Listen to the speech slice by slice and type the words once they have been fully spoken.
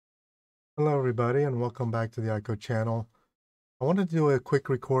Hello everybody and welcome back to the ICO channel. I wanted to do a quick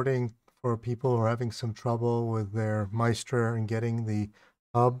recording for people who are having some trouble with their MiSTer and getting the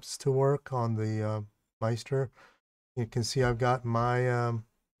hubs to work on the MiSTer. You can see I've got my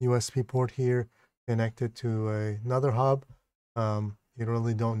USB port here connected to another hub. You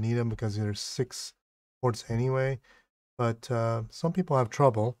really don't need them because there's 6 ports anyway, but some people have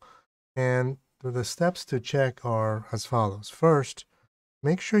trouble, and the steps to check are as follows. First,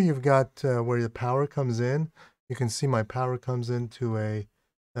 make sure you've got where the power comes in. You can see my power comes into a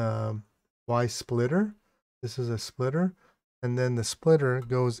Y splitter. This is a splitter. And then the splitter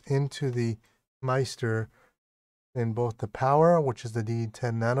goes into the MiSTer in both the power, which is the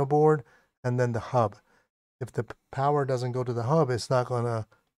D10 nano board, and then the hub. If the power doesn't go to the hub, it's not going to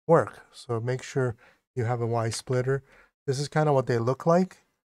work. So make sure you have a Y splitter. This is kind of what they look like.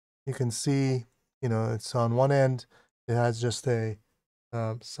 You can see, it's on one end, it has just a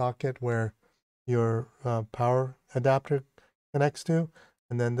socket where your power adapter connects to,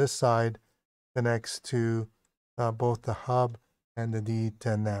 and then this side connects to both the hub and the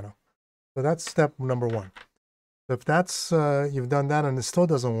D10 nano. So that's step number one. So if that's you've done that and it still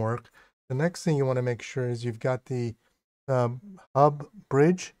doesn't work, the next thing you want to make sure is you've got the hub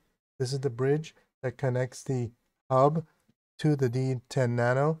bridge. This is the bridge that connects the hub to the D10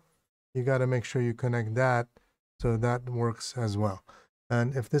 nano. You got to make sure you connect that so that works as well.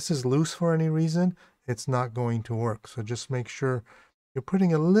 And if this is loose for any reason, it's not going to work. So just make sure you're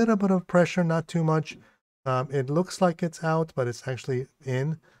putting a little bit of pressure, not too much. It looks like it's out, but it's actually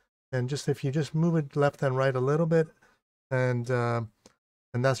in. And just if you just move it left and right a little bit, and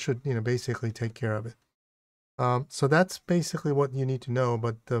that should basically take care of it. So that's basically what you need to know.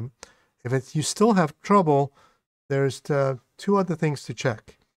 But if you still have trouble, there's 2 other things to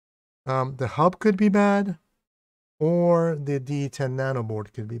check. The hub could be bad, or the D10 nano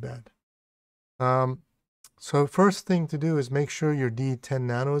board could be bad. So first thing to do is make sure your D10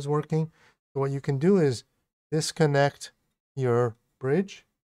 nano is working. So what you can do is disconnect your bridge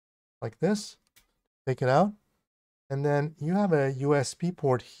like this, take it out, and then you have a USB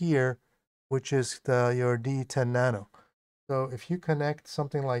port here, which is your D10 nano. So if you connect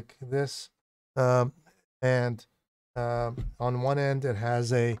something like this, and on one end it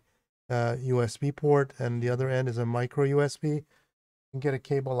has a USB port, and the other end is a micro USB. You can get a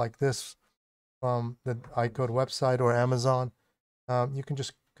cable like this from the iCode website or Amazon. You can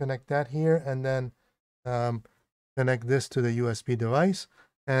just connect that here and then connect this to the USB device,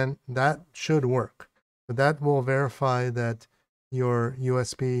 and that should work. So that will verify that your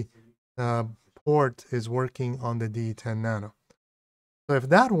USB port is working on the D10 nano. So if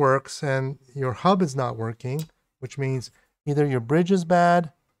that works and your hub is not working, which means either your bridge is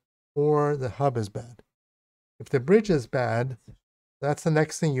bad or the hub is bad. If the bridge is bad, that's the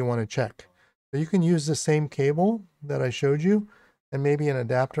next thing you want to check. So you can use the same cable that I showed you and maybe an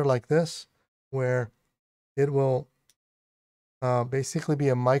adapter like this, where it will basically be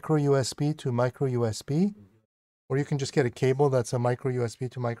a micro USB to micro USB, or you can just get a cable that's a micro USB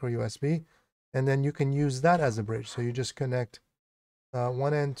to micro USB, and then you can use that as a bridge. So you just connect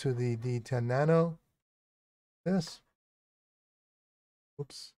one end to the D10 nano, this,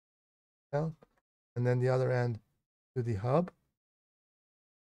 oops, down, and then the other end to the hub,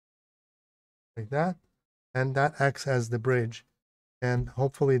 like that, and that acts as the bridge, and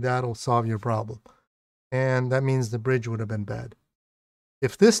hopefully that'll solve your problem. And that means the bridge would have been bad.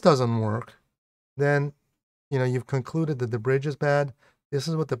 If this doesn't work, then you've concluded that the bridge is bad. This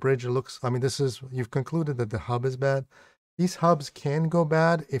is what the bridge looks. You've concluded that the hub is bad. These hubs can go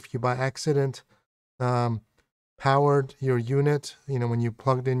bad if you by accident powered your unit. When you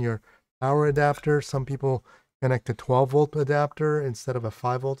plugged in your power adapter, some people connect a 12-volt adapter instead of a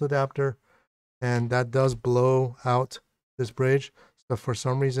 5-volt adapter, and that does blow out this bridge. So for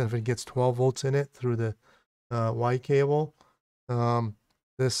some reason, if it gets 12 volts in it through the Y cable,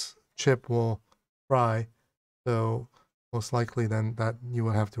 this chip will fry. So most likely then that you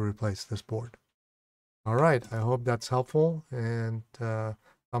will have to replace this board. All right, I hope that's helpful, and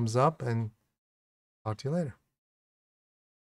thumbs up, and talk to you later.